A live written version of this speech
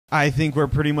I think we're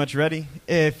pretty much ready.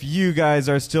 If you guys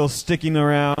are still sticking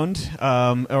around,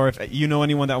 or if you know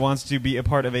anyone that wants to be a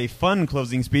part of a fun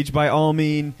closing speech, by all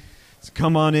means,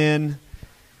 come on in.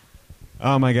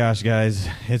 Oh my gosh, guys,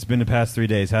 it's been the past 3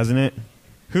 days, hasn't it?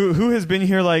 Who has been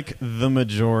here like the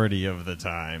majority of the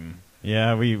time?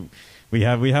 Yeah, we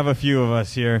have a few of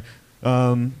us here.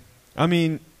 I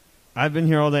mean, I've been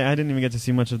here all day. I didn't even get to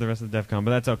see much of the rest of the DEF CON,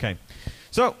 but that's okay.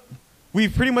 So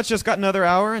we've pretty much just got another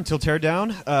hour until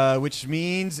teardown, which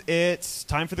means it's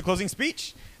time for the closing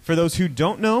speech. For those who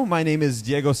don't know, my name is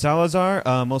Diego Salazar.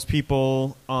 Most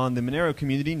people on the Monero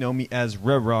community know me as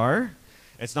rehrar.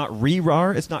 It's not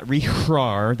rehrar, it's not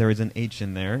rehrar. There is an H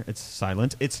in there. It's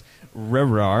silent. It's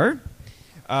rehrar.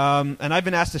 And I've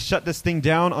been asked to shut this thing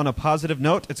down on a positive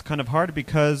note. It's kind of hard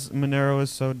because Monero is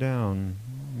so down,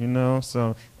 you know?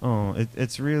 So,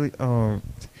 it's really,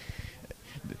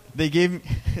 they gave me...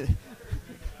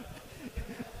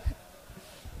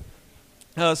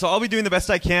 So I'll be doing the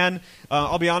best I can.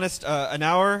 I'll be honest, an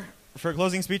hour for a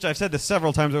closing speech, I've said this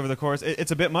several times over the course,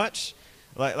 it's a bit much.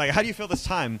 Like, how do you feel this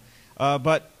time?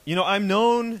 But, you know, I'm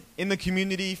known in the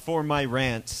community for my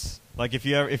rants. Like, if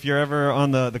you're ever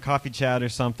on the coffee chat or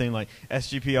something, like,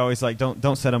 SGP always like,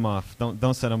 don't set him off.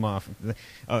 Don't set him off.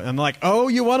 I'm like, oh,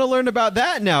 you want to learn about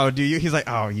that now, do you? He's like,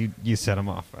 oh, you set him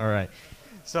off. All right.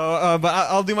 So, but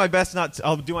I'll do my best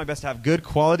I'll do my best to have good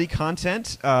quality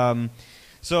content. But,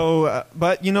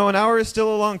 you know, an hour is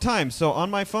still a long time. So on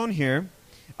my phone here,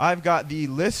 I've got the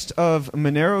list of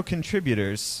Monero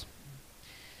contributors.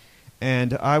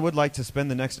 And I would like to spend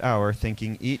the next hour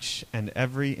thanking each and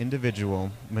every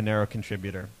individual Monero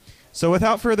contributor. So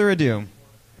without further ado,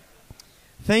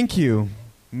 thank you,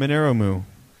 Moneromu,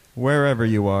 wherever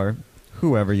you are,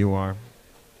 whoever you are.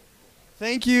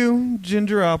 Thank you,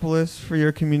 Gingeropolis, for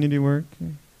your community work.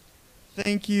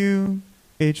 Thank you,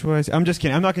 HYC. I'm just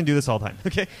kidding. I'm not going to do this all the time,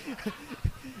 okay?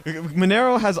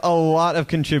 Monero has a lot of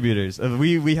contributors.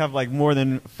 We have like more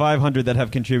than 500 that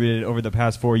have contributed over the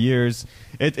past 4 years.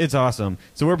 It's awesome.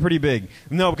 So we're pretty big.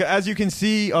 No, as you can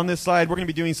see on this slide, we're going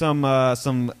to be doing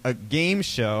some game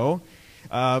show.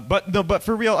 But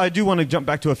for real, I do want to jump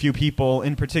back to a few people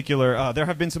in particular. There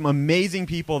have been some amazing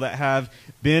people that have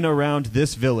been around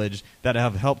this village that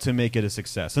have helped to make it a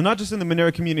success. So not just in the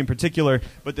Monero community in particular,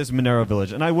 but this Monero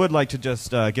village. And I would like to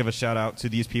just give a shout out to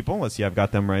these people. Let's see, I've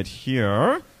got them right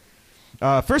here.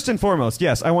 First and foremost,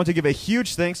 yes, I want to give a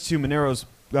huge thanks to Monero's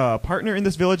partner in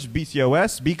this village,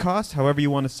 BCOS, however you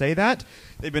want to say that.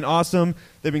 They've been awesome.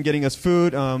 They've been getting us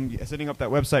food, setting up that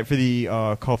website for the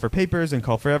call for papers and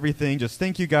call for everything. Just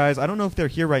thank you guys. I don't know if they're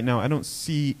here right now. I don't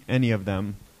see any of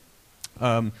them.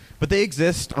 But they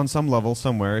exist on some level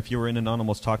somewhere. If you were in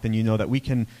Anonymous Talk, then you know that we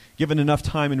can, given enough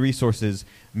time and resources,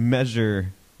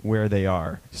 measure where they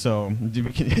are. So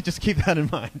just keep that in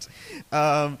mind.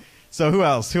 So who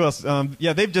else?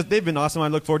 Yeah, they've been awesome. I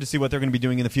look forward to see what they're going to be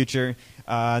doing in the future.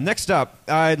 Next up,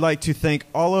 I'd like to thank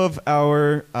all of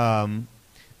our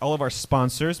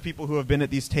sponsors, people who have been at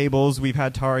these tables. We've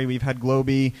had Tari, we've had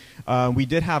Globy. We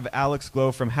did have Alex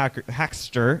Glow from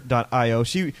Hackster.io.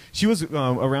 She was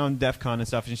around DEF CON and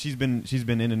stuff, and she's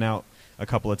been in and out a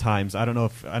couple of times. I don't know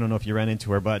if you ran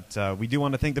into her, but we do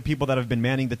want to thank the people that have been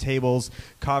manning the tables,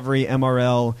 Kavri,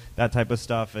 MRL, that type of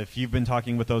stuff. If you've been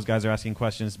talking with those guys or asking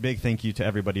questions, big thank you to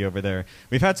everybody over there.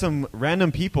 We've had some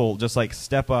random people just like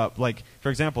step up. Like, for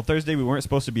example, Thursday we weren't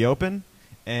supposed to be open,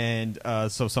 and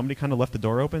so somebody kind of left the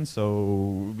door open,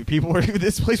 so people were,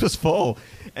 this place was full,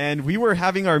 and we were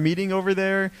having our meeting over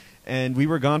there, and we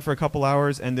were gone for a couple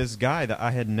hours, and this guy that I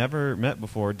had never met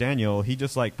before, Daniel, he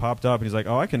just like popped up and he's like,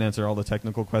 oh, I can answer all the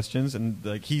technical questions, and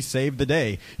like he saved the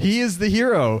day. He is the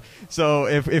hero. So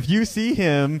if you see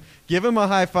him, give him a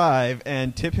high five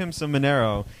and tip him some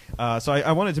Monero. So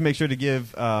I wanted to make sure to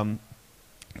give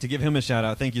him a shout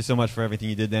out. Thank you so much for everything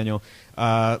you did, Daniel.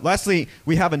 Lastly,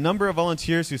 we have a number of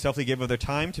volunteers who selflessly gave of their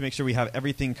time to make sure we have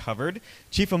everything covered.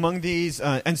 Chief among these,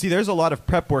 and see, there's a lot of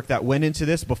prep work that went into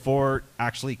this before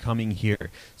actually coming here.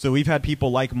 So we've had people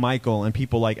like Michael and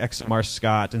people like XMR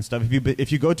Scott and stuff.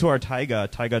 If you go to our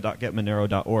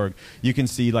taiga.getmonero.org, you can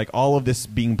see like all of this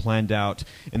being planned out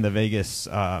in the Vegas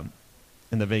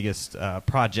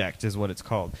project is what it's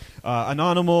called.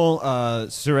 Anonymal,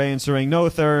 Suray and Surang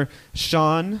Nother,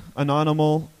 Sean,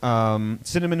 Anonymal,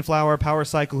 Cinnamon Flower, Power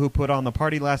Cycle, who put on the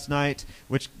party last night,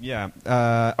 which, yeah,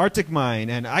 Arctic Mine,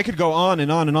 and I could go on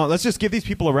and on and on. Let's just give these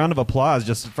people a round of applause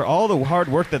just for all the hard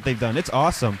work that they've done. It's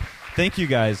awesome. Thank you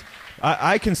guys.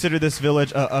 I consider this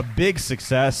village a big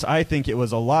success. I think it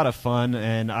was a lot of fun,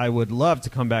 and I would love to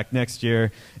come back next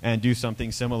year and do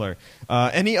something similar.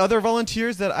 Any other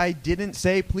volunteers that I didn't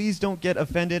say, please don't get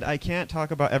offended. I can't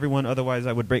talk about everyone, otherwise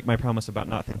I would break my promise about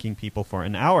not thanking people for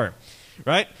an hour.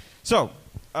 Right? So,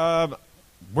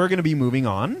 we're going to be moving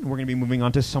on. We're going to be moving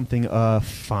on to something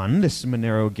fun, this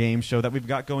Monero game show that we've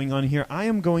got going on here. I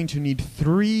am going to need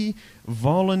 3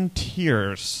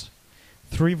 volunteers.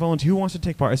 3 volunteers. Who wants to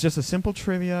take part? It's just a simple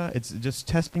trivia. It's just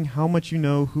testing how much you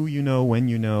know, who you know, when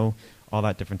you know, all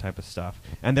that different type of stuff.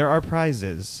 And there are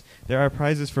prizes. There are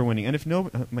prizes for winning. And if no,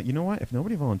 you know what? If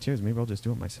nobody volunteers, maybe I'll just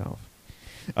do it myself.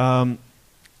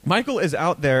 Michael is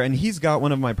out there, and he's got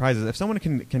one of my prizes. If someone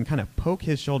can kind of poke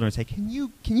his shoulder and say, "Can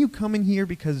you come in here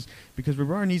because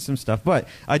Rehrar needs some stuff?" But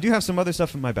I do have some other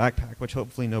stuff in my backpack, which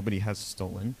hopefully nobody has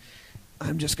stolen.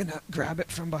 I'm just gonna grab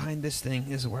it from behind this thing.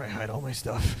 This is where I hide all my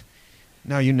stuff.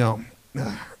 Now you know.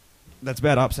 That's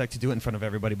bad OPSEC to do it in front of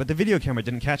everybody, but the video camera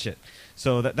didn't catch it.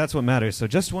 So that's what matters. So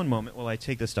just one moment while I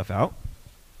take this stuff out.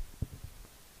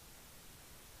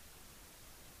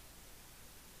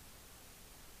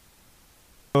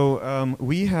 So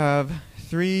we have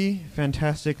 3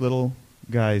 fantastic little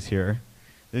guys here.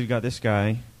 We've got this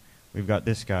guy. We've got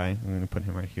this guy. I'm going to put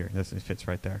him right here. It fits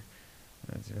right there.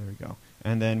 There we go.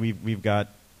 And then we've got,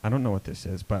 I don't know what this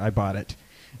is, but I bought it.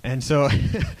 And so,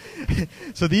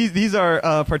 so these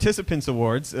are participants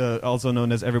awards, also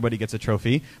known as everybody gets a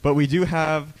trophy. But we do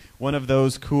have one of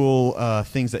those cool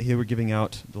things that they were giving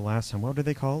out the last time. What are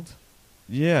they called?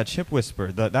 Yeah, Chip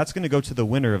Whisper. That's going to go to the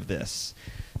winner of this.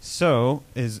 So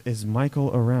is Michael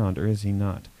around, or is he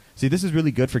not? See, this is really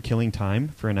good for killing time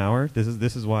for an hour. This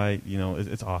is why, you know,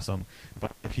 it's awesome.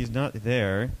 But if he's not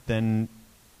there, then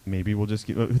maybe we'll just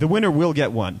get, the winner will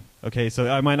get one. Okay,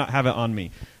 so I might not have it on me.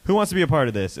 Who wants to be a part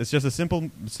of this? It's just a simple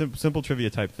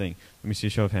trivia type thing. Let me see a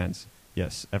show of hands.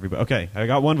 Yes, everybody. Okay, I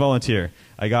got 1 volunteer.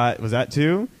 Was that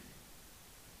 2?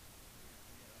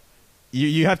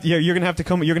 You're gonna have to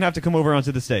come over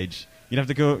onto the stage. You'd have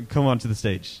to come onto the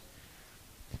stage.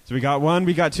 So we got 1,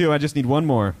 we got 2. I just need 1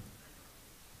 more.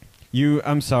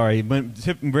 I'm sorry, but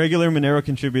regular Monero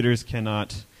contributors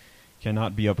cannot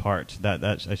be a part. That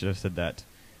I should have said that.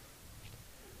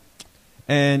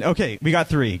 And okay, we got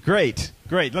 3. Great.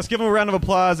 Let's give them a round of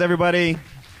applause, everybody.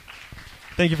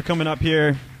 Thank you for coming up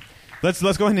here. Let's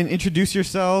go ahead and introduce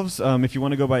yourselves. If you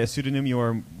want to go by a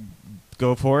pseudonym,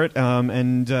 go for it.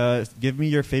 And give me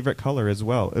your favorite color as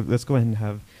well. Let's go ahead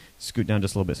and scoot down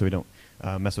just a little bit so we don't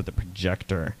mess with the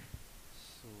projector.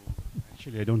 So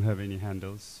actually, I don't have any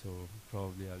handles, so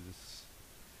probably I'll just.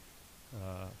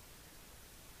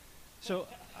 So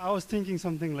I was thinking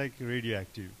something like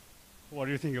radioactive. What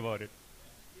do you think about it?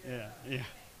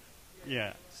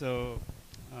 Yeah. So,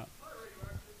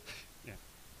 yeah.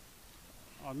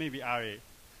 Or maybe RA. A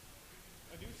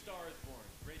new star is born.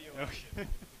 Radioactive.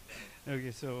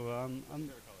 Okay. So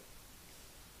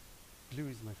blue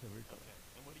is my favorite color. Okay.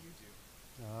 And what do you do?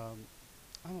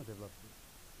 I'm a developer.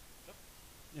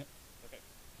 Yeah. Okay.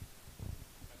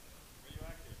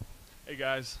 Radioactive. Hey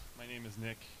guys, my name is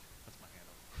Nick. That's my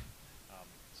handle.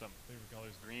 So my favorite color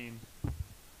is green, and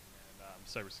I'm a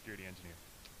cybersecurity engineer.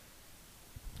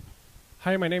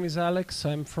 Hi, my name is Alex.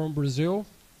 I'm from Brazil.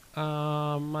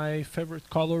 My favorite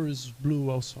color is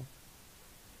blue also.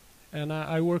 And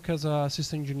I work as an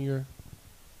assistant engineer.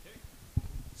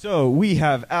 So we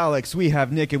have Alex, we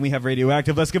have Nick, and we have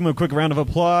Radioactive. Let's give them a quick round of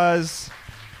applause.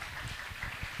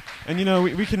 And you know,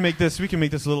 we can make this a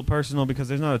little personal because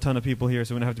there's not a ton of people here,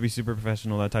 so we don't have to be super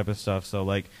professional, that type of stuff. So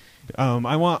like,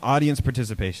 I want audience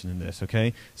participation in this,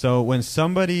 okay? So when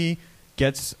somebody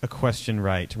gets a question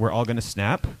right, we're all going to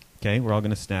snap, okay? We're all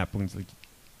going to snap.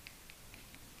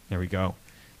 There we go.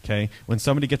 Okay, when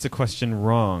somebody gets a question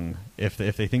wrong, if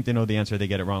they think they know the answer, they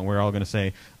get it wrong. We're all going to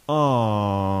say,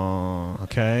 "Oh."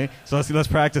 Okay, so let's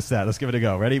practice that. Let's give it a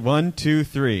go. Ready? 1, 2,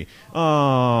 3.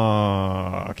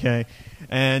 Oh. Okay,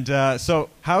 and so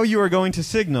how you are going to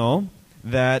signal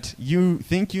that you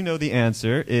think you know the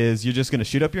answer is you're just going to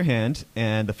shoot up your hand,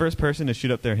 and the first person to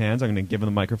shoot up their hands, I'm going to give them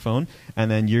the microphone,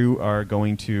 and then you are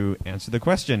going to answer the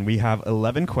question. We have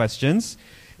 11 questions,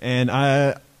 and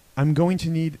I'm going to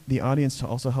need the audience to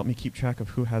also help me keep track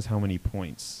of who has how many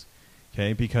points,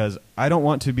 okay? Because I don't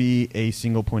want to be a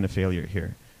single point of failure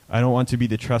here. I don't want to be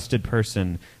the trusted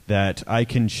person that I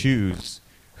can choose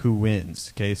who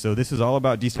wins, okay? So this is all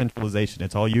about decentralization.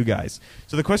 It's all you guys.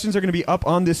 So the questions are going to be up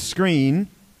on this screen.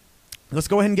 Let's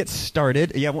go ahead and get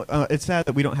started. Yeah, it's sad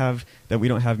that we don't have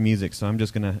music, so I'm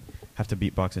just going to have to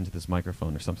beatbox into this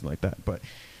microphone or something like that. But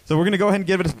so we're going to go ahead and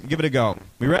give it a go.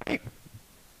 We ready?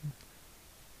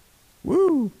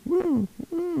 Woo, woo,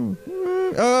 woo,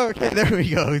 woo. Oh, okay, there we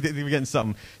go. We're getting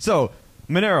something. So,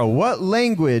 Monero, what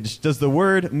language does the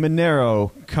word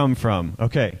Monero come from?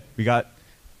 Okay, we got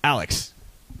Alex.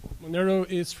 Monero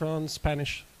is from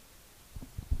Spanish.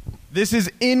 This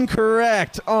is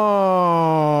incorrect.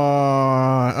 Oh,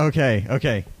 okay,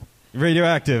 okay.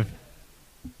 Radioactive.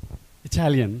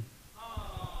 Italian.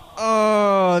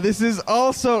 Oh, this is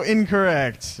also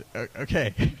incorrect.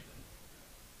 Okay.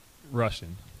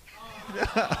 Russian.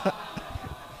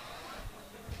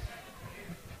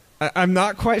 I'm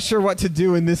not quite sure what to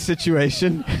do in this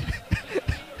situation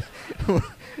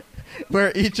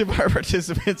where each of our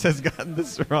participants has gotten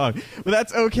this wrong. But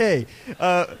that's okay.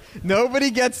 Nobody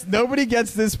gets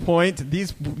this point.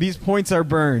 These points are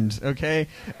burned, okay?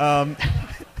 The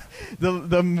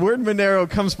word Monero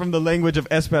comes from the language of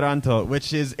Esperanto,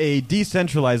 which is a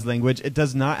decentralized language. It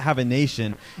does not have a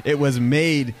nation. It was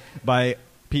made by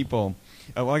people.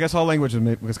 Well, I guess all language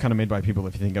was kind of made by people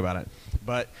if you think about it.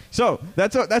 But so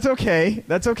that's okay.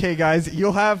 That's okay, guys.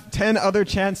 You'll have 10 other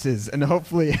chances, and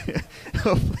hopefully,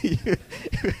 hopefully.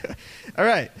 All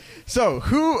right. So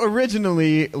who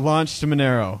originally launched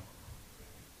Monero?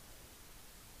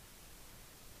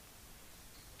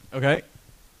 Okay.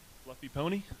 Fluffy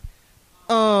Pony?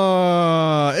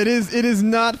 Oh, it is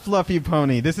not Fluffy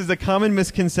Pony. This is a common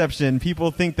misconception. People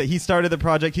think that he started the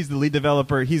project. He's the lead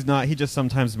developer. He's not. He just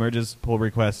sometimes merges pull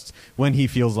requests when he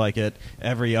feels like it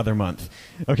every other month.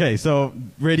 Okay, so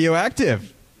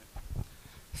Radioactive.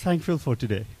 Thankful for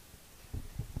today.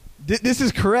 This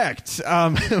is correct.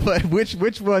 But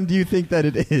which one do you think that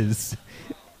it is?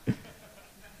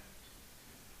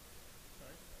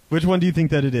 Which one do you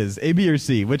think that it is? A, B, or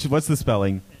C? What's the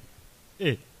spelling?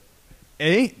 A.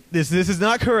 A? This is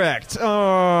not correct.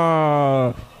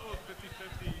 Oh.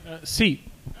 C.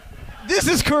 This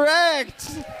is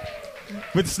correct.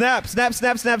 With snap, snap,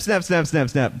 snap, snap, snap, snap, snap,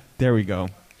 snap. There we go.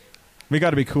 We got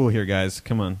to be cool here, guys.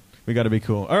 Come on. We got to be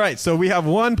cool. All right, so we have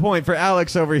 1 point for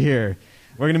Alex over here.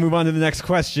 We're going to move on to the next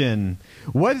question.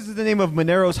 What is the name of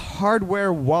Monero's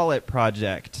hardware wallet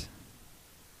project?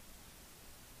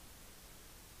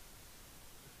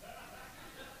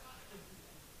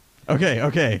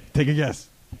 Okay. Take a guess.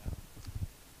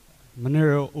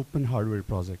 Monero Open Hardware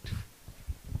Project.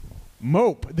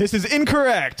 Mope. This is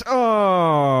incorrect.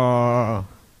 Oh.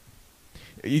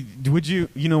 Would you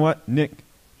know what, Nick?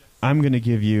 I'm going to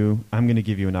give you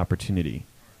an opportunity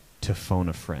to phone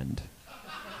a friend.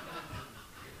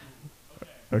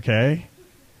 Okay?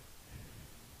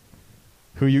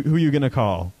 Who you going to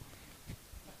call?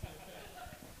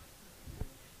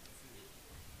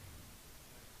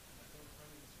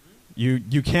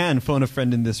 You can phone a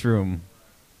friend in this room.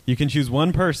 You can choose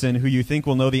one person who you think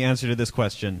will know the answer to this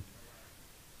question.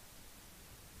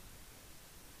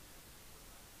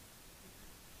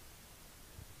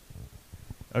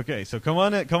 Okay, so come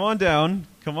on down.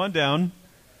 Come on down.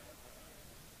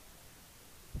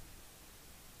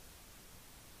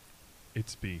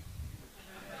 It's B.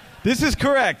 This is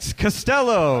correct.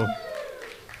 Costello.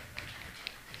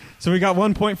 So we got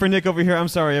 1 point for Nick over here. I'm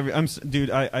sorry. Dude,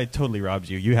 I totally robbed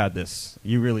you. You had this.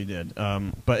 You really did.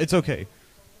 But it's okay.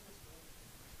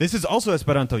 This is also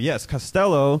Esperanto. Yes,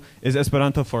 Castello is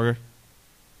Esperanto for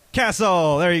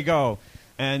castle. There you go.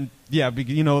 And yeah,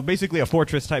 basically a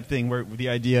fortress type thing where the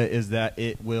idea is that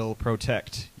it will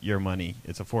protect your money.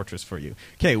 It's a fortress for you.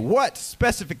 Okay, what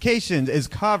specifications is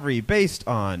Kavri based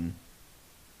on?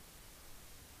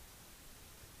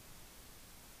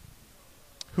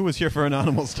 Who was here for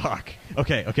Anonymous talk?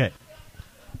 Okay.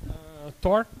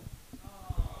 Tor?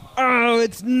 Oh,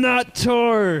 it's not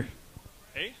Tor.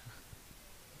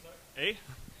 A?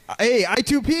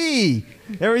 I2P.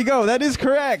 There we go. That is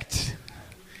correct.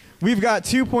 We've got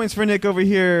 2 points for Nick over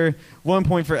here, 1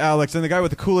 point for Alex, and the guy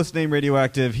with the coolest name,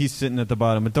 Radioactive, he's sitting at the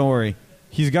bottom. But don't worry.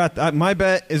 He's got my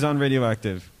bet is on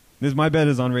Radioactive. My bet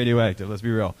is on Radioactive. Let's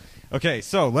be real. Okay,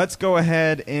 so let's go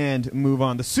ahead and move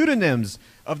on. The pseudonyms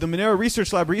of the Monero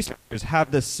Research Lab researchers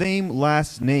have the same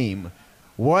last name.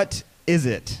 What is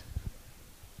it?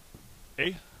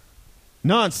 A?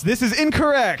 Nonce, this is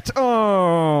incorrect.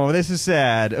 Oh, this is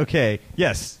sad. Okay,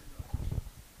 yes.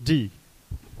 D.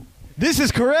 This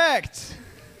is correct.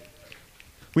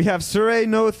 We have Surrey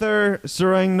Nother,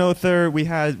 Surang Nother, we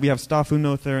have Stafu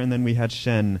Nother, and then we had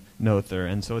Shen Nother.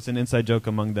 And so it's an inside joke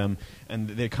among them, and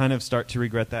they kind of start to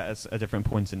regret that at different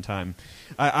points in time.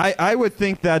 I would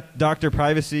think that Dr.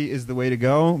 Privacy is the way to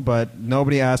go, but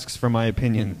nobody asks for my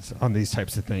opinions on these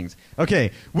types of things.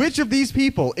 Okay, which of these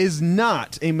people is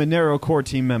not a Monero core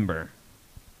team member?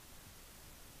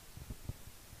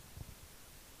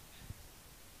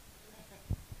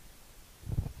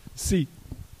 C.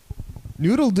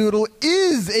 Noodle Doodle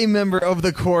is a member of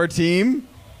the core team.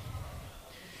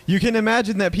 You can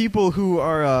imagine that people who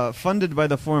are funded by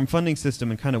the forum funding system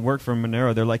and kind of work for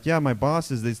Monero, they're like, yeah, my boss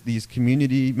is these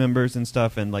community members and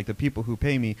stuff, and like the people who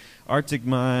pay me, Arctic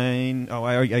Mine. Oh,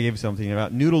 I gave you something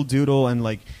about Noodle Doodle, and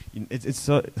like it's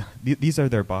so these are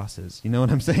their bosses. You know what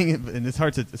I'm saying? And it's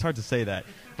hard to say that.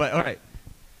 But all right,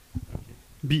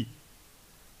 B.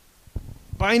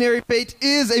 Binary Fate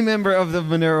is a member of the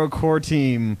Monero core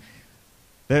team.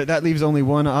 That leaves only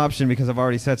one option because I've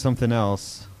already said something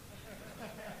else.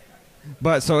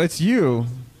 But so it's you.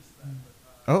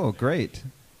 Oh, great.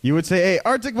 You would say, hey,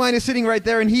 Arctic Mine is sitting right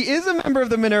there, and he is a member of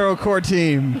the Monero core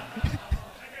team.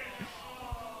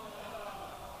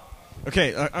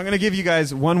 Okay, I'm going to give you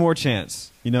guys one more chance.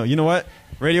 You know what?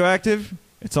 Radioactive,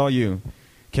 it's all you.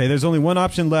 Okay, there's only one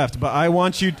option left, but I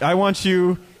want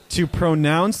you to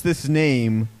pronounce this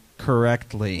name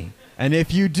correctly. And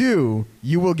if you do,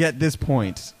 you will get this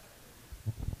point.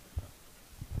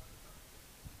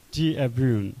 G.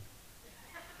 Abrun.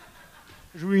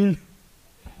 Ruin.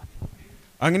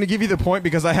 I'm going to give you the point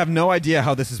because I have no idea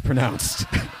how this is pronounced.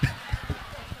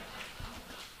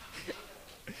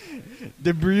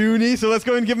 De Bruyne. So let's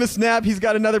go and give him a snap. He's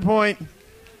got another point.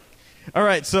 All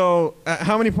right. So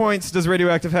how many points does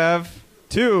Radioactive have?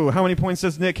 2. How many points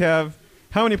does Nick have?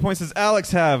 How many points does Alex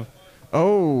have?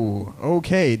 Oh,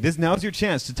 okay. Now's your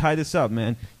chance to tie this up,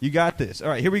 man. You got this. All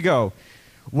right. Here we go.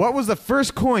 What was the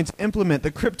first coin to implement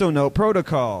the CryptoNote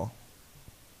protocol?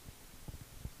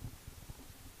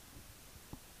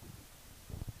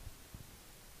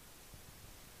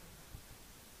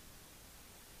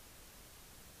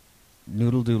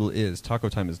 Noodle Doodle is. Taco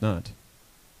Time is not.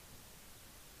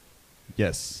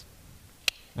 Yes.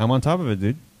 I'm on top of it,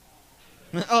 dude.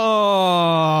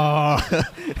 Oh!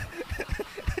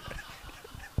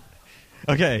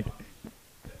 Okay.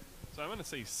 So I'm going to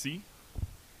say C.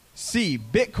 C.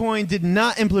 Bitcoin did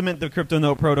not implement the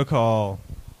CryptoNote protocol.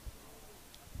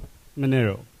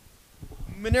 Monero.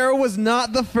 Monero was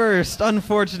not the first,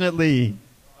 unfortunately.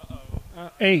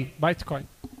 A. Bitcoin.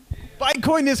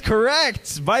 Bitcoin is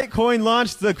correct. Bitcoin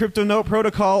launched the CryptoNote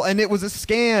protocol, and it was a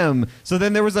scam. So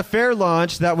then there was a fair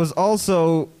launch that was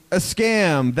also a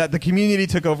scam that the community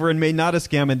took over and made not a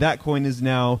scam, and that coin is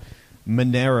now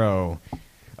Monero.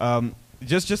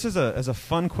 Just as a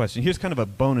fun question, here's kind of a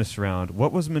bonus round.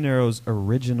 What was Monero's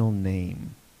original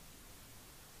name?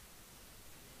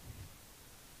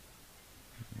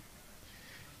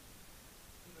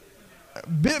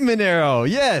 BitMonero,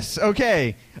 yes,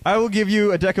 okay. I will give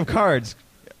you a deck of cards.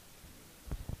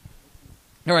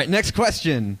 All right, next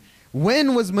question.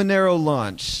 When was Monero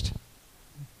launched?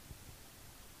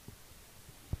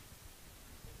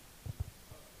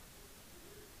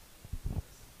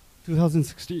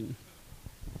 (2016).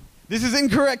 This is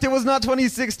incorrect. It was not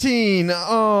 2016.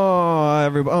 Oh,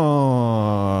 everybody.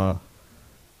 Oh.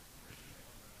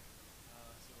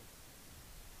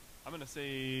 I'm going to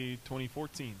say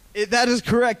 2014. That is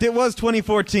correct. It was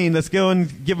 2014. Let's go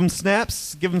and give them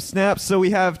snaps. Give them snaps. So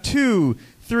we have 2,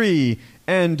 3,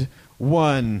 and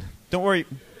 1. Don't worry.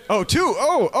 Oh, 2.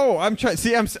 Oh, I'm trying.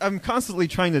 See, I'm constantly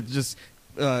trying to just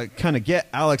kind of get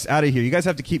Alex out of here. You guys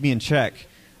have to keep me in check.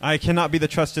 I cannot be the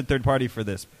trusted third party for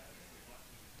this.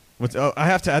 I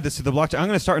have to add this to the blockchain. I'm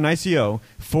going to start an ICO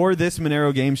for this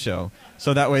Monero game show.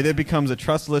 So that way it becomes a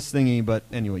trustless thingy. But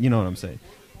anyway, you know what I'm saying.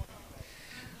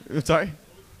 Sorry?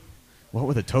 What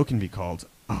would the token be called?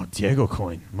 Oh, Diego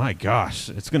coin. My gosh.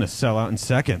 It's going to sell out in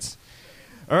seconds.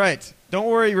 All right. Don't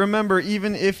worry. Remember,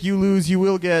 even if you lose, you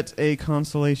will get a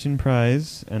consolation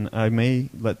prize. And I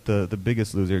may let the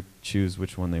biggest loser choose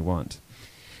which one they want.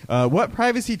 What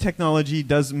privacy technology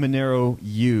does Monero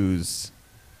use?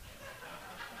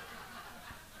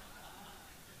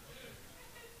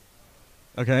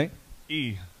 Okay.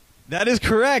 E. That is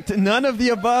correct. None of the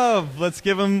above. Let's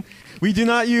give them. We do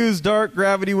not use dark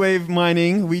gravity wave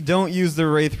mining. We don't use the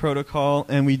Wraith protocol,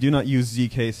 and we do not use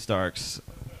ZK Starks.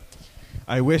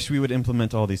 I wish we would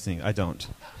implement all these things. I don't.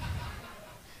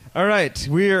 All right,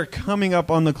 we are coming up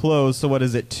on the close. So what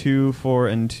is it? 2, 4,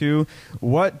 and 2.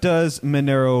 What does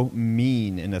Monero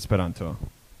mean in Esperanto?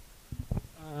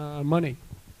 Money.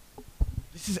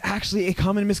 This is actually a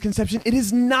common misconception. It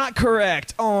is not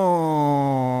correct.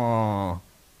 Oh.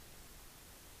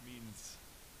 Means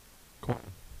coin.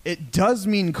 It does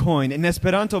mean coin. In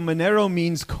Esperanto, Monero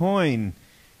means coin.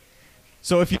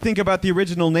 So if you think about the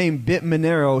original name,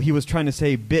 BitMonero, he was trying to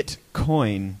say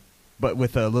Bitcoin, but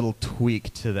with a little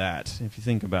tweak to that, if you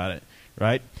think about it,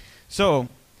 right? So,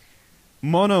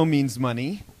 mono means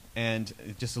money, And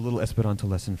just a little Esperanto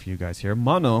lesson for you guys here.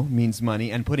 Mono means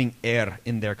money, and putting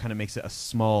in there kind of makes it a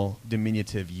small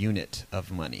diminutive unit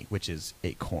of money, which is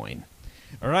a coin.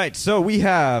 All right, so we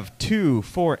have 2,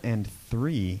 4, and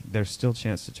 3. There's still a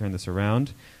chance to turn this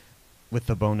around with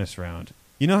the bonus round.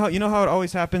 You know how it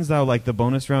always happens, though, like the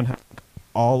bonus round has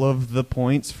all of the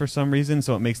points for some reason,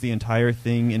 so it makes the entire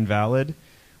thing invalid?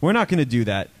 We're not going to do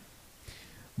that.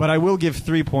 But I will give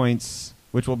 3 points,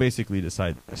 which will basically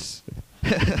decide this.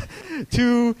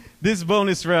 To this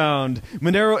bonus round.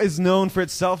 Monero is known for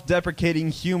its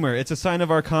self-deprecating humor. It's a sign of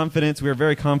our confidence. We are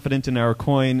very confident in our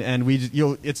coin, and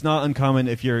it's not uncommon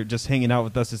if you're just hanging out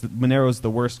with us. Monero's the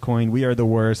worst coin. We are the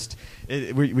worst.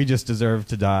 We just deserve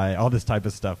to die. All this type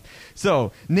of stuff.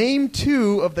 So, name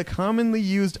 2 of the commonly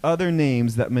used other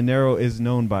names that Monero is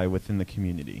known by within the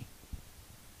community.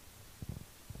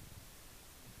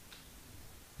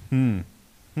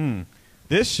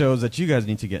 This shows that you guys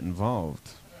need to get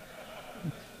involved.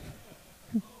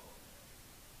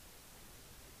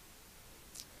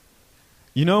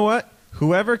 You know what?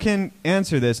 Whoever can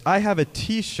answer this, I have a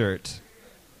T-shirt.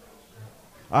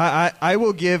 I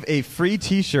will give a free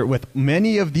T-shirt with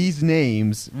many of these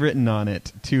names written on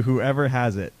it to whoever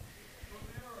has it.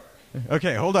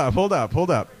 Okay, hold up.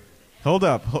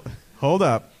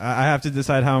 I have to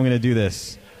decide how I'm going to do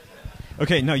this.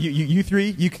 Okay, no, you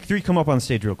three come up on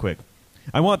stage real quick.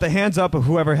 I want the hands up of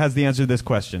whoever has the answer to this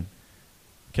question.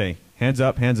 Okay, hands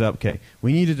up. Okay,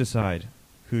 we need to decide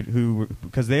who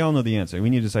because they all know the answer. We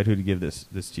need to decide who to give this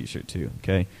T-shirt to.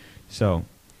 Okay, so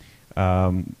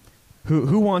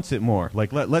who wants it more?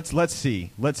 Like let's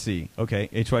see. Okay,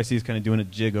 HYC is kind of doing a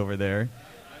jig over there.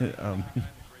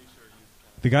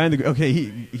 The guy in the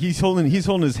he's holding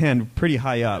his hand pretty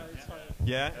high up.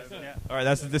 Yeah? All right,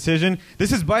 that's the decision.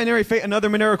 This is Binary Fate, another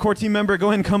Monero core team member. Go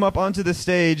ahead and come up onto the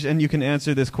stage, and you can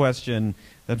answer this question.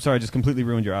 I'm sorry, I just completely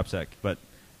ruined your OPSEC, but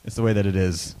it's the way that it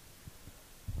is.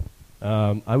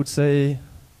 I would say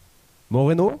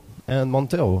Moreno and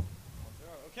Monero.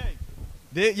 Okay.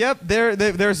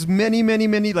 There's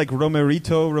many, like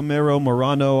Romero,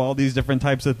 Morano, all these different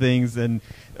types of things. And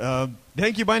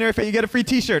thank you, Binary Fate. You get a free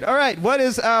T-shirt. All right, what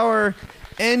is our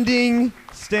ending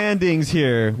standings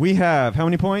here? We have how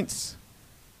many points?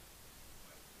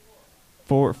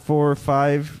 4,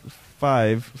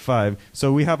 5.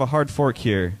 So we have a hard fork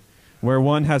here, where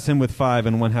one has him with 5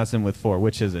 and one has him with 4.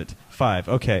 Which is it? 5.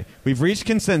 Okay. We've reached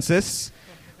consensus.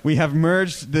 We have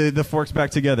merged the forks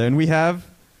back together, and we have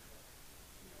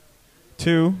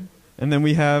 2, and then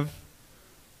we have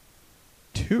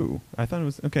 2. I thought it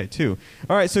was okay. 2.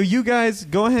 All right. So you guys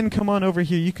go ahead and come on over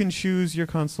here. You can choose your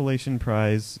consolation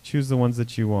prize. Choose the ones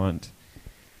that you want.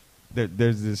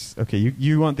 There's this. Okay.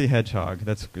 You want the hedgehog.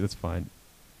 That's fine.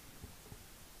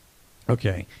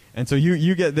 Okay. And so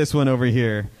you get this one over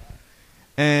here.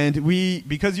 And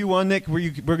because you won, Nick,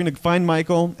 we're going to find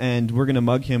Michael, and we're going to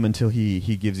mug him until he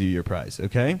gives you your prize,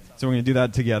 okay? So we're going to do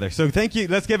that together. So thank you.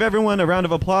 Let's give everyone a round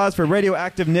of applause for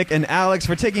Radioactive Nick and Alex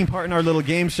for taking part in our little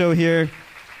game show here.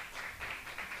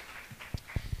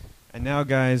 And now,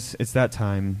 guys, it's that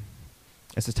time.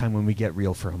 It's the time when we get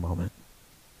real for a moment.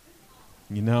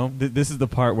 You know, this is the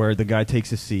part where the guy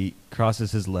takes a seat,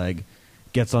 crosses his leg,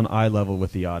 gets on eye level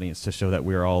with the audience to show that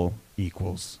we're all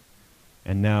equals.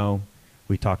 And now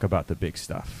we talk about the big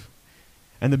stuff.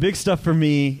 And the big stuff for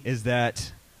me is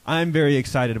that I'm very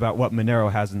excited about what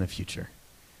Monero has in the future.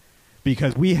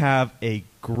 Because we have a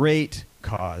great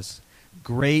cause,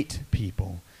 great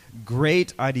people,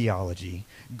 great ideology,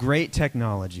 great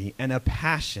technology, and a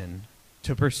passion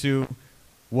to pursue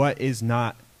what is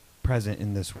not present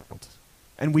in this world.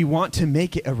 And we want to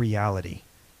make it a reality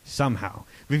somehow.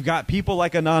 We've got people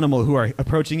like Anonymal who are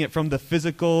approaching it from the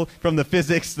physical, from the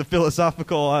physics, the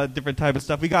philosophical, different type of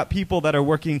stuff. We got people that are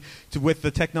working with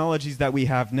the technologies that we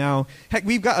have now. Heck,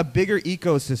 we've got a bigger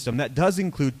ecosystem that does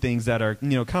include things that are,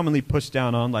 commonly pushed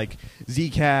down on, like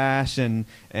Zcash and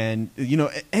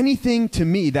anything to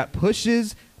me that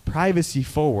pushes privacy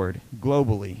forward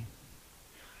globally.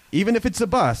 Even if it's a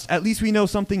bust, at least we know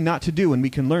something not to do and we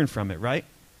can learn from it, right?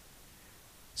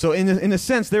 So in a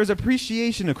sense, there's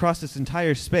appreciation across this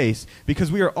entire space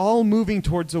because we are all moving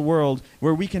towards a world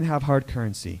where we can have hard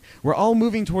currency. We're all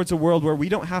moving towards a world where we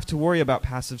don't have to worry about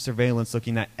passive surveillance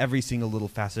looking at every single little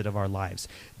facet of our lives.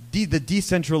 The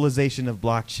decentralization of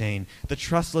blockchain, the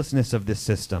trustlessness of this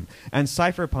system, and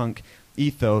cypherpunk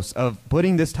ethos of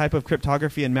putting this type of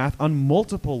cryptography and math on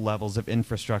multiple levels of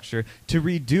infrastructure to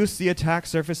reduce the attack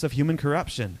surface of human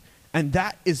corruption. And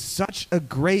that is such a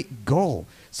great goal,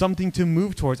 something to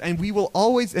move towards. And we will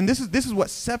always, and this is what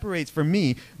separates, for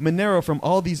me, Monero from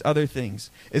all these other things,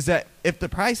 is that if the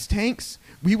price tanks,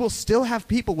 we will still have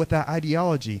people with that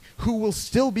ideology who will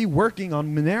still be working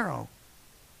on Monero.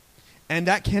 And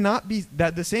that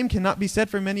the same cannot be said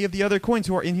for many of the other coins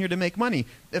who are in here to make money.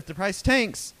 If the price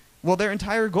tanks, well, their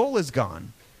entire goal is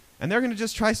gone. And they're going to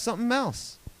just try something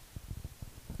else.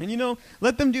 And, you know,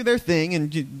 let them do their thing,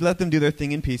 and let them do their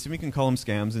thing in peace, and we can call them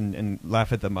scams and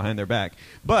laugh at them behind their back.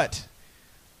 But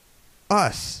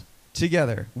us,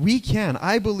 together, we can,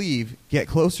 I believe, get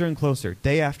closer and closer,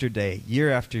 day after day,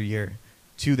 year after year,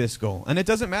 to this goal. And it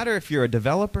doesn't matter if you're a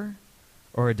developer,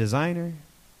 or a designer,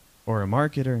 or a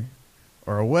marketer,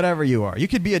 or whatever you are. You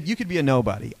could be a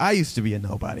nobody. I used to be a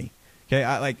nobody.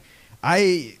 Okay,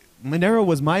 Monero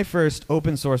was my first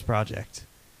open source project.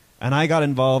 And I got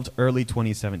involved early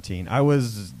 2017. I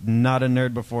was not a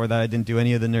nerd before that. I didn't do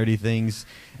any of the nerdy things.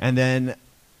 And then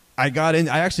I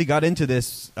actually got into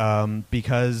this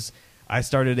because I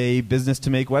started a business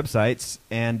to make websites,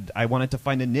 and I wanted to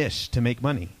find a niche to make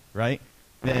money, right?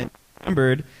 Then I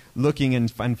remembered looking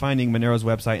and finding Monero's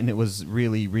website, and it was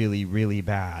really, really, really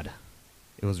bad.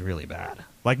 It was really bad,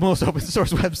 like most open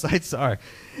source websites are.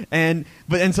 And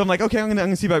so I'm like, okay, I'm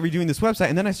gonna see about redoing this website.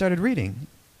 And then I started reading.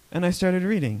 And I started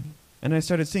reading, and I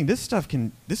started seeing this stuff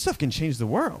can change the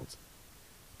world.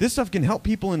 This stuff can help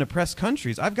people in oppressed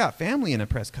countries. I've got family in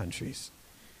oppressed countries.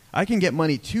 I can get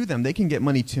money to them. They can get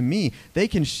money to me. They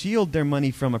can shield their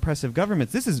money from oppressive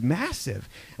governments. This is massive.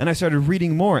 And I started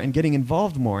reading more and getting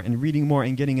involved more, and reading more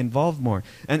and getting involved more.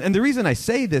 And the reason I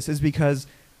say this is because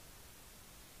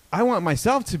I want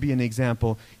myself to be an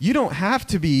example. You don't have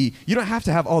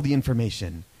to have all the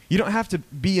information. You don't have to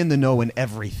be in the know in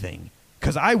everything.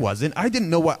 Because I wasn't. I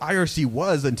didn't know what IRC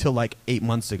was until like 8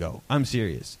 months ago. I'm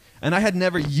serious. And I had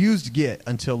never used Git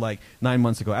until like 9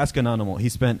 months ago. Ask Anonymous. He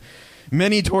spent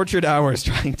many tortured hours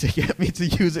trying to get me to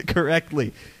use it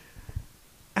correctly.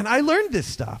 And I learned this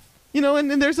stuff. You know,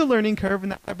 and there's a learning curve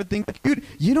and that type of thing. But dude,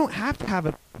 you don't have to have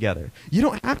it together. You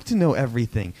don't have to know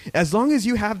everything. As long as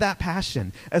you have that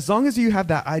passion, as long as you have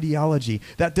that ideology,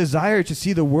 that desire to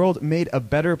see the world made a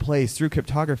better place through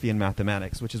cryptography and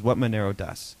mathematics, which is what Monero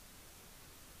does,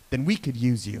 then we could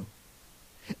use you.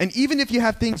 And even if you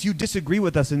have things you disagree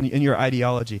with us in your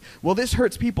ideology, well, this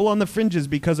hurts people on the fringes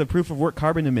because of proof of work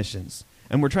carbon emissions,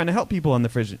 and we're trying to help people on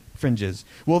the fringes.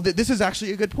 Well, this is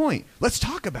actually a good point. Let's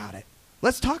talk about it.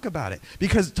 Let's talk about it.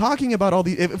 Because talking about all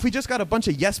these, if we just got a bunch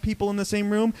of yes people in the same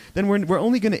room, then we're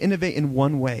only going to innovate in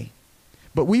one way.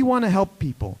 But we want to help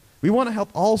people. We want to help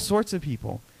all sorts of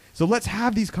people. So let's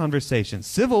have these conversations.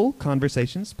 Civil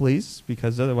conversations, please,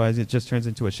 because otherwise it just turns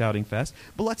into a shouting fest.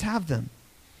 But let's have them.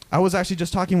 I was actually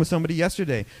just talking with somebody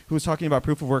yesterday who was talking about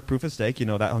proof of work, proof of stake, you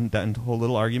know, that whole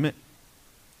little argument.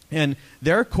 And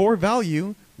their core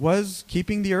value was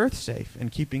keeping the earth safe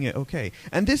and keeping it okay.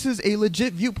 And this is a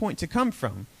legit viewpoint to come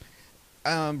from.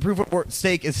 Proof of work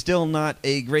stake is still not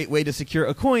a great way to secure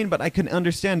a coin, but I can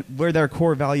understand where their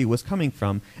core value was coming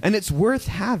from. And it's worth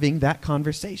having that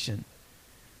conversation.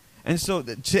 And so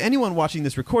to anyone watching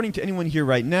this recording, to anyone here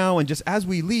right now, and just as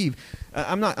we leave,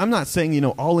 I'm not saying, you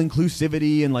know, all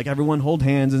inclusivity and like everyone hold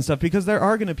hands and stuff, because there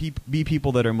are going to be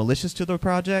people that are malicious to the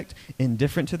project,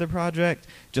 indifferent to the project,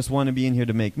 just want to be in here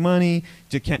to make money,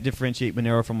 can't differentiate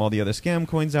Monero from all the other scam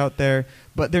coins out there.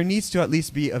 But there needs to at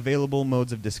least be available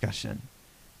modes of discussion.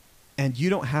 And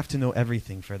you don't have to know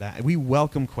everything for that. We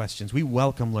welcome questions. We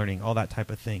welcome learning, all that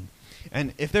type of thing.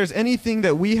 And if there's anything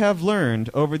that we have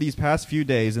learned over these past few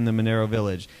days in the Monero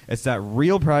village, it's that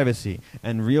real privacy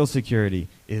and real security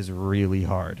is really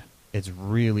hard. It's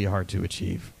really hard to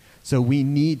achieve. So we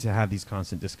need to have these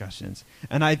constant discussions.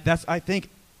 And I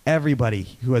think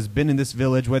everybody who has been in this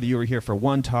village, whether you were here for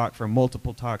one talk, for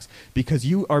multiple talks, because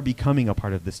you are becoming a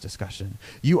part of this discussion.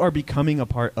 You are becoming a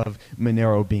part of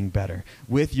Monero being better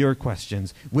with your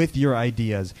questions, with your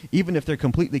ideas, even if they're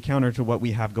completely counter to what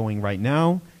we have going right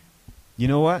now. You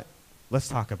know what? Let's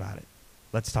talk about it.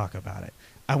 Let's talk about it.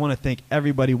 I want to thank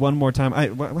everybody one more time.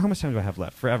 How much time do I have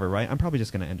left? Forever, right? I'm probably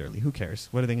just going to end early. Who cares?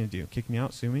 What are they going to do? Kick me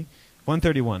out? Sue me?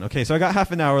 1:31. Okay, so I got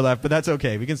half an hour left, but that's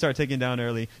okay. We can start taking down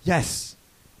early. Yes.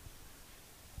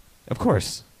 Of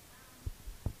course.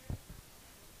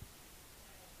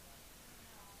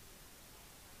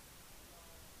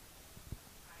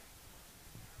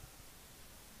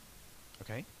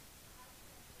 Okay.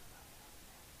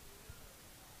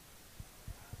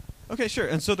 Okay, sure.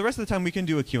 And so the rest of the time we can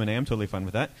do a Q&A. I'm totally fine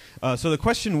with that. So the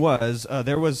question was,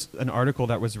 there was an article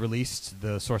that was released.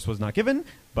 The source was not given,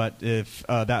 but if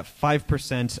that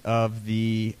 5% of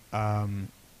the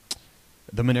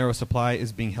the Monero supply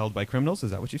is being held by criminals.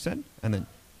 Is that what you said? And then.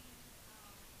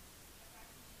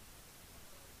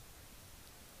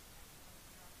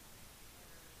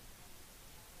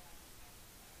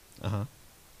 Uh-huh.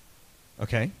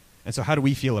 Okay. And so how do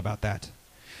we feel about that?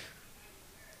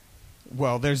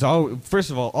 Well, first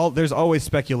of all, there's always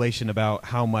speculation about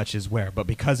how much is where, but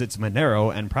because it's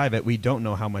Monero and private, we don't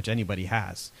know how much anybody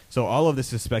has. So all of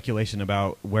this is speculation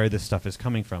about where this stuff is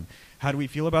coming from. How do we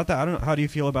feel about that? I don't know. How do you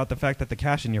feel about the fact that the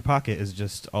cash in your pocket is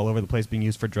just all over the place, being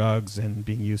used for drugs and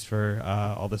being used for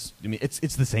all this? I mean, it's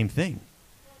the same thing.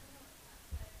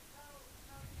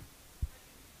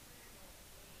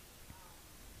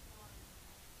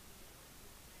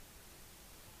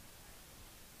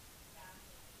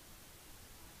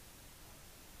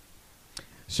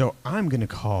 So I'm going to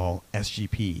call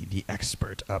SGP, the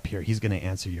expert, up here. He's going to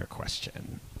answer your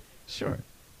question. Sure.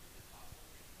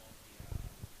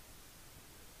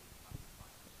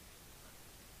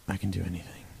 I can do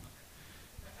anything.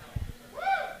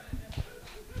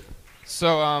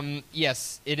 So,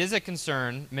 yes, it is a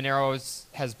concern. Monero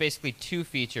has basically two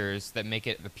features that make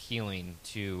it appealing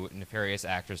to nefarious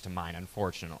actors to mine,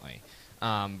 unfortunately.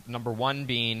 Number one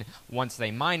being, once they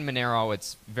mine Monero,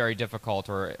 it's very difficult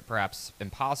or perhaps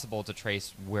impossible to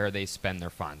trace where they spend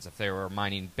their funds. If they were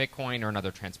mining Bitcoin or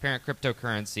another transparent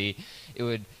cryptocurrency, it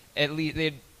would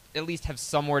they'd at least have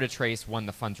somewhere to trace when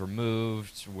the funds were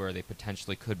moved, where they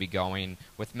potentially could be going.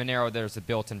 With Monero, there's a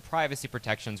built-in privacy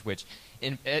protections, which,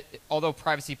 although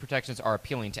privacy protections are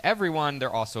appealing to everyone, they're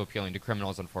also appealing to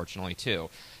criminals, unfortunately, too.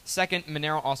 Second,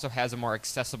 Monero also has a more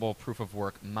accessible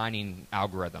proof-of-work mining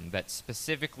algorithm that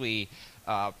specifically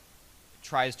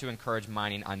tries to encourage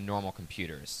mining on normal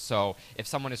computers. So if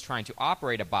someone is trying to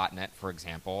operate a botnet, for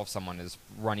example, if someone is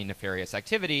running nefarious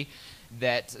activity,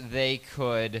 that they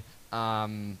could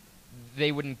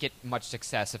they wouldn't get much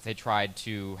success if they tried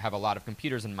to have a lot of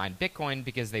computers and mine Bitcoin,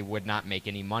 because they would not make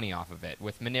any money off of it.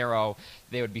 With Monero,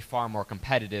 they would be far more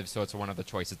competitive, so it's one of the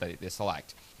choices that they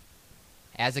select.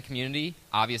 As a community,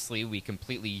 obviously, we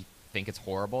completely think it's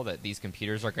horrible that these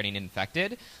computers are getting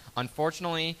infected.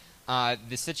 Unfortunately,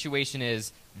 the situation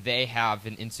is they have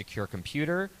an insecure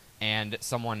computer, and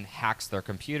someone hacks their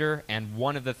computer, and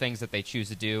one of the things that they choose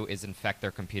to do is infect their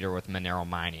computer with Monero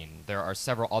mining. There are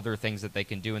several other things that they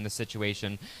can do in this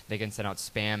situation. They can send out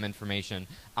spam information.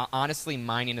 Honestly,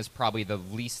 mining is probably the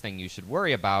least thing you should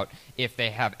worry about. If they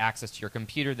have access to your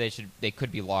computer, they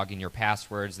could be logging your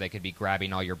passwords, they could be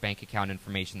grabbing all your bank account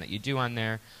information that you do on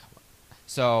there.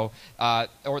 So,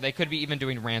 or they could be even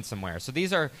doing ransomware. So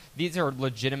these are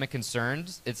legitimate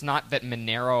concerns. It's not that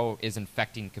Monero is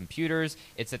infecting computers.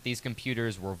 It's that these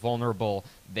computers were vulnerable,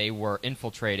 they were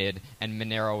infiltrated, and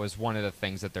Monero is one of the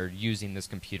things that they're using this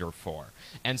computer for.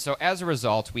 And so as a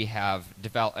result, we have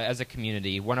developed, as a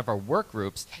community, one of our work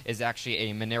groups is actually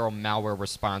a Monero malware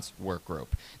response work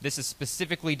group. This is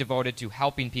specifically devoted to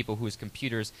helping people whose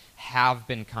computers have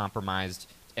been compromised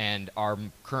and are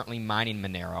currently mining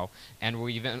Monero, and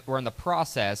we're in the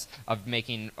process of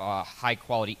making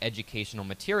high-quality educational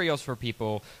materials for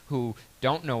people who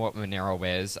don't know what Monero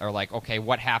is, are like, okay,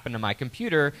 what happened to my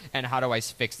computer, and how do I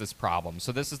fix this problem?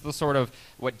 So this is the sort of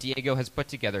what Diego has put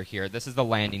together here. This is the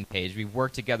landing page. We've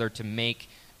worked together to make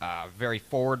very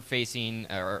forward-facing,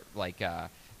 or like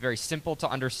very simple to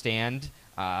understand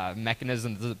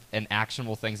mechanisms and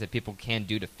actionable things that people can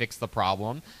do to fix the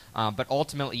problem. But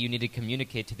ultimately, you need to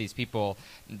communicate to these people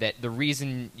that the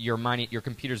reason your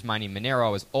computer's mining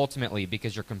Monero is ultimately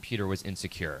because your computer was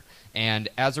insecure. And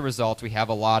as a result, we have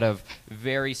a lot of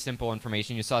very simple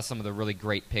information. You saw some of the really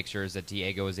great pictures that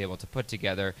Diego was able to put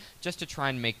together just to try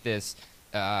and make this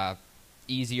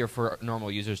easier for normal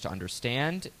users to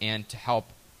understand and to help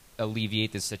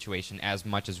alleviate this situation as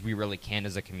much as we really can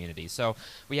as a community. So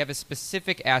we have a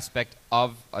specific aspect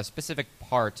of a specific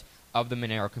part of the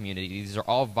Monero community. These are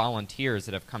all volunteers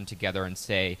that have come together and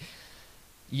say,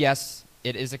 yes,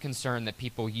 it is a concern that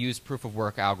people use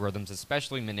proof-of-work algorithms,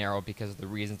 especially Monero, because of the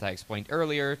reasons I explained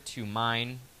earlier, to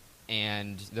mine,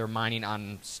 and they're mining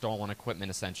on stolen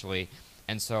equipment, essentially.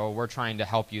 And so we're trying to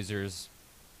help users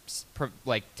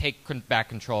take back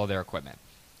control of their equipment.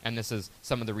 And this is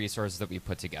some of the resources that we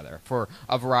put together. For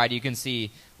a variety, you can see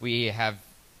we have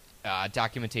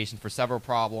documentation for several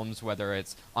problems, whether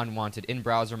it's unwanted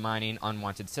in-browser mining,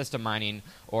 unwanted system mining,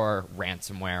 or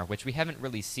ransomware, which we haven't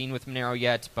really seen with Monero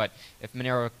yet, but if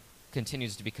Monero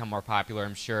continues to become more popular,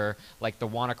 I'm sure, like the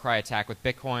WannaCry attack with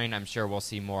Bitcoin, I'm sure we'll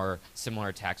see more similar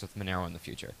attacks with Monero in the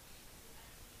future.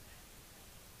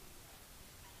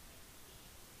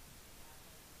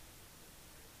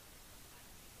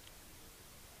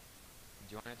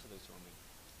 Do you want to answer this one?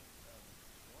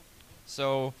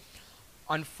 So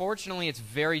Unfortunately, it's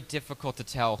very difficult to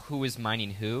tell who is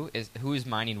mining who is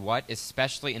mining what,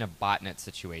 especially in a botnet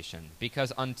situation.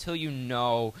 Because until you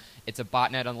know it's a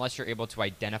botnet, unless you're able to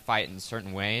identify it in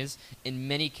certain ways, in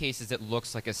many cases it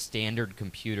looks like a standard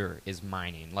computer is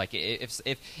mining. Like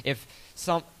if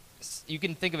some, you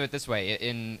can think of it this way: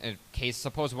 in a case,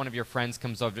 suppose one of your friends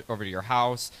comes over to your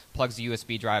house, plugs a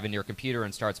USB drive into your computer,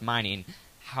 and starts mining.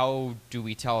 How do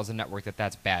we tell as a network that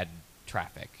that's bad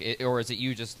traffic? Or is it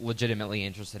you just legitimately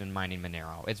interested in mining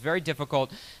Monero? It's very difficult.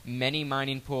 Many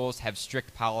mining pools have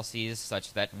strict policies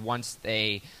such that once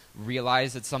they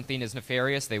realize that something is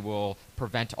nefarious, they will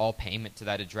prevent all payment to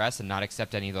that address and not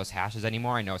accept any of those hashes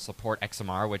anymore. I know Support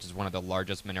XMR, which is one of the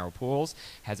largest Monero pools,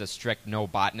 has a strict no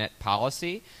botnet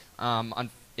policy.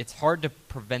 It's hard to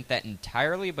prevent that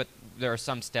entirely, but there are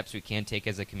some steps we can take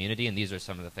as a community, and these are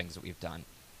some of the things that we've done.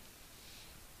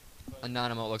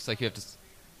 Anonymous, it looks like you have to...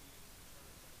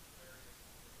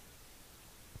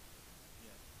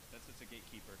 That's a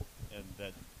gatekeeper, and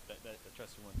that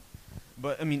trusted one.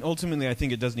 But I mean, ultimately, I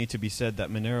think it does need to be said that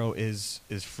Monero is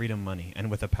freedom money, and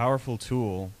with a powerful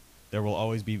tool, there will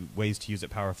always be ways to use it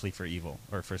powerfully for evil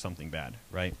or for something bad,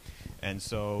 right? And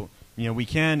so, you know, we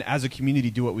can, as a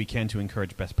community, do what we can to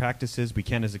encourage best practices. We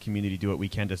can, as a community, do what we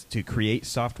can to create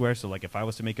software. So, like, if I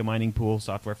was to make a mining pool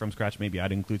software from scratch, maybe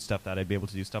I'd include stuff that I'd be able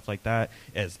to do stuff like that,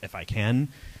 as if I can.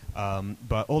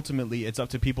 But ultimately, it's up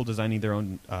to people designing their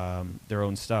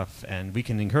own stuff, and we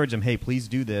can encourage them. Hey, please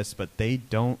do this, but they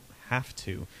don't have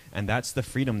to. And that's the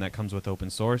freedom that comes with open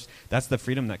source. That's the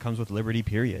freedom that comes with liberty,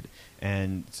 period.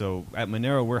 And so at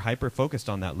Monero, we're hyper focused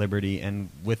on that liberty, and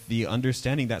with the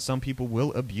understanding that some people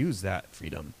will abuse that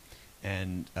freedom.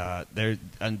 And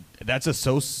that's a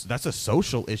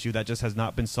social issue that just has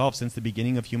not been solved since the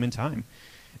beginning of human time.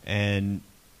 And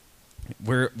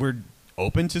we're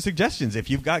open to suggestions. If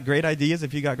you've got great ideas,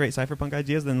 if you've got great cypherpunk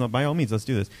ideas, then by all means, let's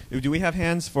do this. Do we have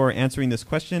hands for answering this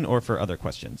question or for other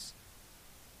questions?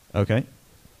 Okay.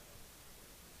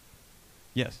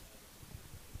 Yes.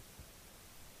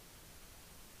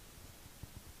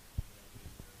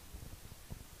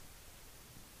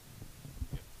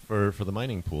 For the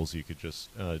mining pools, you could just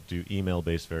do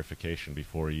email-based verification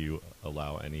before you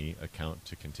allow any account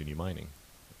to continue mining.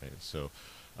 Okay? So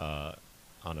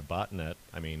on a botnet,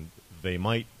 I mean, they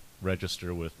might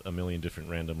register with a million different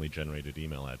randomly generated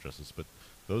email addresses, but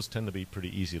those tend to be pretty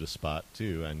easy to spot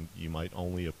too, and you might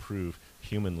only approve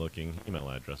human-looking email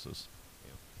addresses.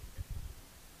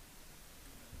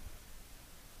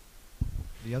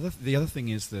 The other thing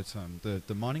is that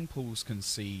the mining pools can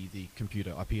see the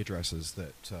computer IP addresses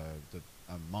that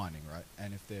are mining, right?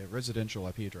 And if they're residential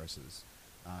IP addresses,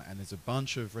 and there's a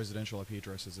bunch of residential IP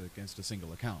addresses against a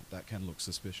single account, that can look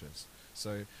suspicious.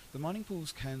 So the mining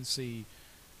pools can see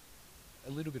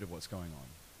a little bit of what's going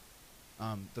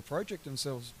on. The project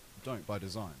themselves don't by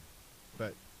design,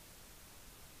 but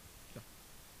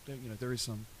yeah, there is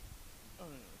some.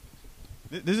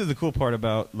 This is the cool part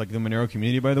about like the Monero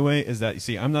community, by the way, is that, you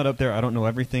see, I'm not up there, I don't know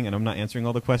everything, and I'm not answering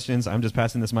all the questions. I'm just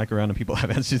passing this mic around and people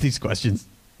have answered these questions.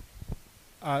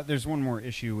 There's one more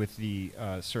issue with the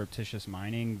surreptitious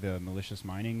mining, the malicious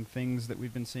mining things that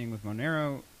we've been seeing with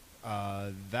Monero.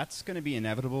 That's going to be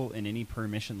inevitable in any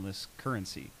permissionless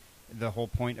currency. The whole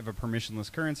point of a permissionless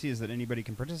currency is that anybody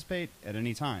can participate at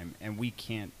any time, and we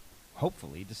can't,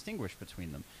 hopefully, distinguish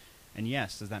between them. And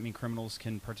yes, does that mean criminals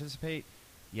can participate?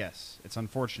 Yes, it's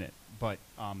unfortunate, but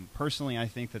personally I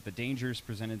think that the dangers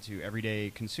presented to everyday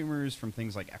consumers from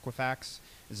things like Equifax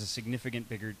is a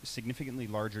significantly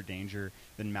larger danger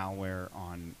than malware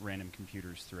on random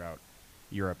computers throughout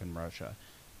Europe and Russia.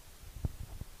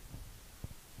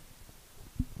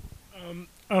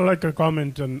 I'd like to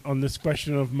comment on this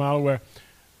question of malware.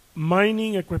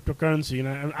 Mining a cryptocurrency,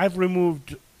 and I've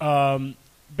removed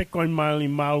Bitcoin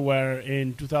mining malware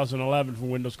in 2011 from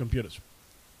Windows computers,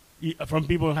 from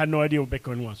people who had no idea what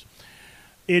Bitcoin was.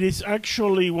 It is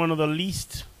actually one of the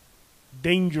least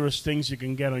dangerous things you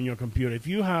can get on your computer. If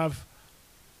you have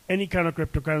any kind of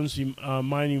cryptocurrency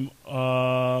mining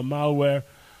malware,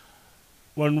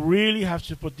 one really has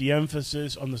to put the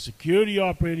emphasis on the security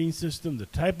operating system, the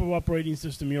type of operating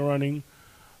system you're running,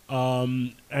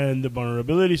 and the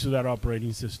vulnerabilities of that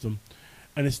operating system.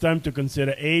 And it's time to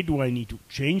consider, A, do I need to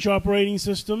change operating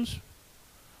systems?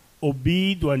 Or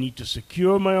B, do I need to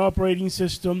secure my operating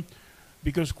system?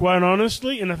 Because quite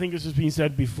honestly, and I think this has been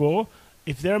said before,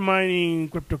 if they're mining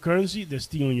cryptocurrency, they're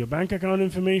stealing your bank account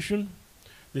information,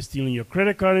 they're stealing your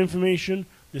credit card information,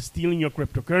 they're stealing your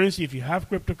cryptocurrency if you have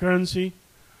cryptocurrency.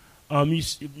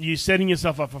 You're setting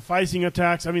yourself up for phishing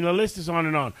attacks. I mean, the list is on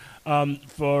and on.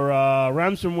 For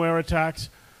ransomware attacks.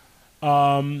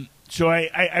 So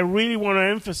I really want to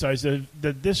emphasize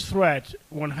that this threat,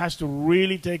 one has to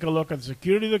really take a look at the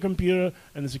security of the computer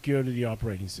and the security of the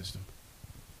operating system.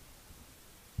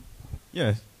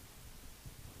 Yes.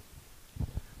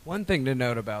 One thing to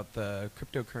note about the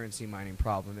cryptocurrency mining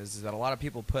problem is that a lot of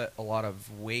people put a lot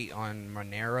of weight on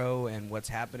Monero and what's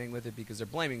happening with it because they're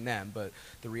blaming them. But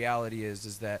the reality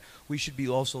is that we should be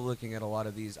also looking at a lot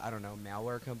of these, I don't know,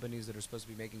 malware companies that are supposed to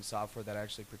be making software that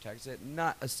actually protects it.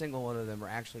 Not a single one of them are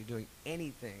actually doing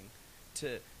anything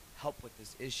to help with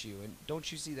this issue. And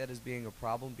don't you see that as being a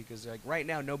problem? Because like right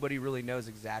now, nobody really knows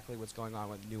exactly what's going on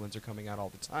when new ones are coming out all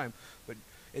the time. But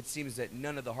it seems that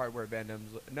none of the hardware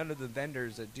none of the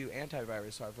vendors that do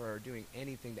antivirus software are doing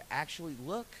anything to actually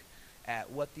look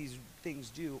at what these things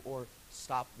do or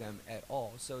stop them at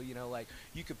all. So, you know, like,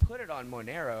 you could put it on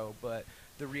Monero, but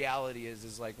the reality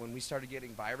is like, when we started getting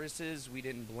viruses, we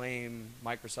didn't blame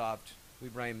Microsoft. We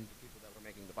blamed the people that were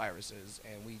making the viruses,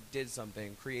 and we did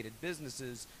something, created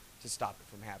businesses to stop it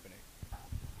from happening.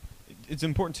 It's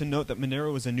important to note that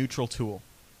Monero is a neutral tool.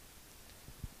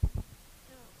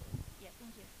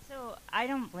 So I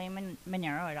don't blame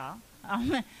Monero at all,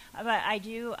 but I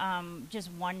do just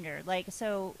wonder, like,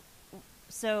 so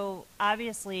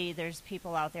obviously there's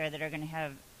people out there that are going to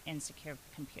have insecure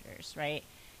computers, right?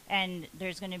 And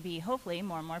there's going to be hopefully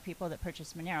more and more people that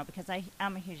purchase Monero, because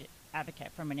I'm a huge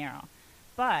advocate for Monero.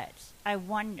 But I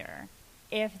wonder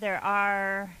if there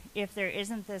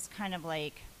isn't this kind of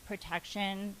like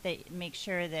protection that makes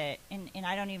sure that, and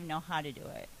I don't even know how to do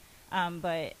it.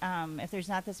 But if there's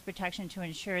not this protection to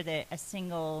ensure that a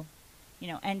single, you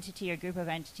know, entity or group of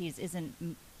entities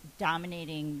isn't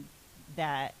dominating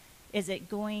that,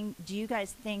 do you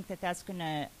guys think that that's going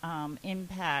to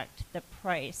impact the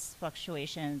price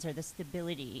fluctuations or the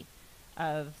stability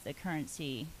of the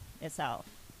currency itself?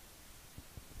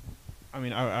 I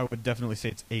mean, I would definitely say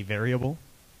it's a variable.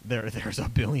 There's a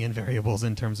billion variables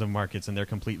in terms of markets, and they're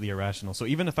completely irrational. So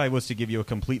even if I was to give you a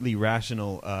completely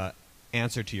rational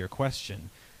answer to your question,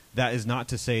 that is not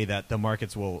to say that the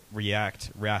markets will react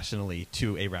rationally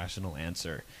to a rational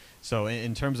answer. So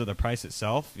in terms of the price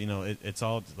itself, you know, it's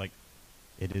all like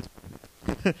it is.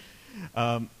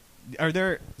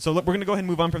 So we're going to go ahead and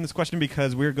move on from this question,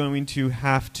 because we're going to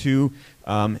have to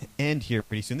end here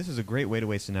pretty soon. This is a great way to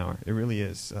waste an hour. It really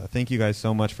is. Thank you guys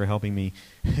so much for helping me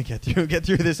get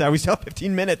through this hour. We still have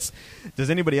 15 minutes. Does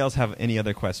anybody else have any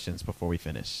other questions before we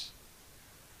finish?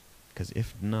 Because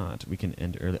if not, we can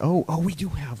end early. Oh, we do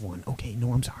have one. Okay,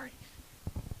 no, I'm sorry.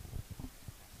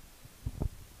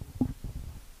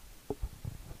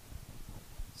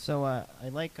 So I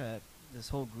like this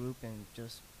whole group and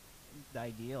just the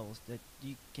ideals.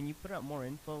 Can you put out more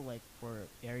info, like for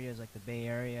areas like the Bay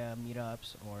Area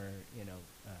meetups, or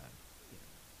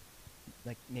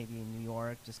like maybe in New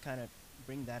York? Just kind of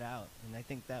bring that out, and I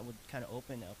think that would kind of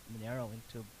open up Monero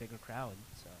into a bigger crowd.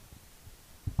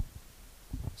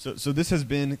 So this has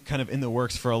been kind of in the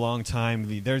works for a long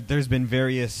time. There's been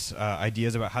various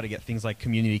ideas about how to get things like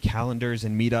community calendars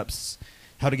and meetups,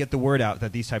 how to get the word out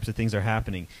that these types of things are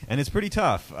happening. And it's pretty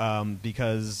tough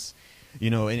because,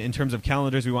 you know, in terms of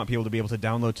calendars, we want people to be able to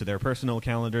download to their personal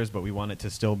calendars, but we want it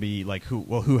to still be like,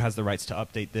 who has the rights to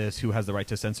update this? Who has the right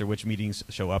to censor which meetings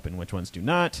show up and which ones do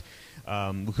not?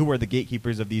 Who are the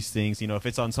gatekeepers of these things? You know, if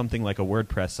it's on something like a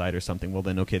WordPress site or something, well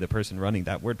then, okay, the person running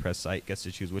that WordPress site gets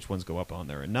to choose which ones go up on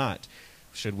there or not.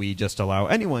 Should we just allow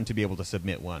anyone to be able to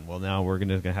submit one? Well, now we're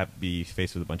going to have to be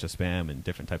faced with a bunch of spam and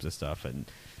different types of stuff and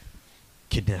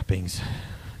kidnappings.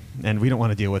 And we don't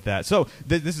want to deal with that. So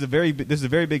this is a very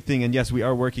big thing. And yes, we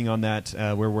are working on that.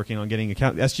 We're working on getting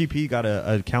SGP got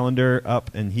a calendar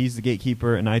up, and he's the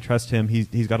gatekeeper, and I trust him.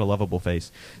 He's got a lovable face,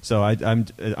 so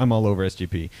I'm all over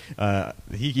SGP.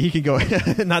 He can go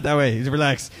not that way. He's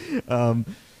relaxed.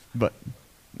 But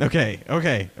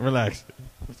okay, relax.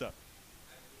 What's up?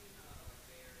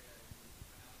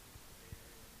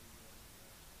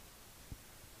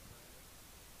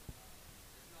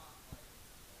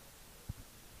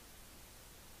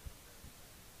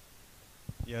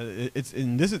 Yeah,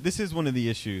 this is one of the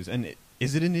issues. And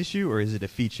is it an issue or is it a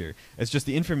feature? It's just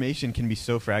the information can be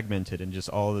so fragmented and just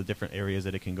all the different areas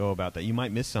that it can go about that you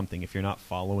might miss something if you're not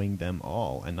following them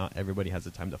all, and not everybody has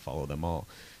the time to follow them all.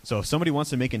 So if somebody wants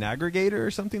to make an aggregator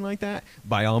or something like that,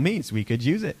 by all means, we could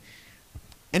use it.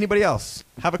 Anybody else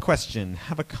have a question,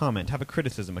 have a comment, have a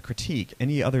criticism, a critique,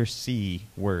 any other C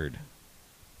word?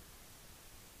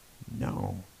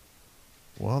 No.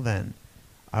 Well then,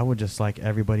 I would just like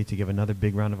everybody to give another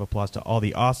big round of applause to all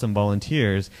the awesome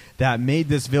volunteers that made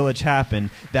this village happen,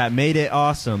 that made it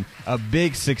awesome, a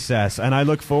big success. And I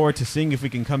look forward to seeing if we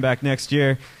can come back next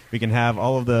year. We can have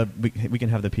all of the we can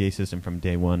have the PA system from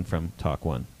day one, from talk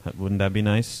one. Wouldn't that be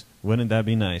nice? Wouldn't that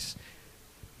be nice?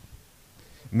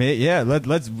 Yeah,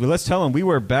 let's tell them we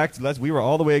were back. We were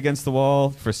all the way against the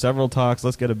wall for several talks.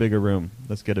 Let's get a bigger room.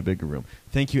 Let's get a bigger room.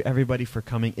 Thank you everybody for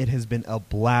coming. It has been a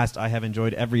blast. I have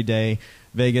enjoyed every day.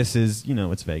 Vegas is,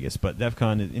 it's Vegas, but DEF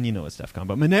CON, and it's DEF CON.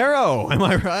 But Monero, am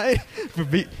I right? For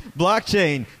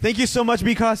blockchain. Thank you so much,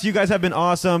 BCOS. You guys have been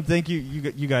awesome. Thank you,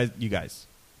 you guys.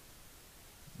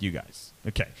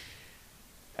 Okay.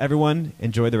 Everyone,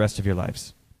 enjoy the rest of your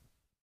lives.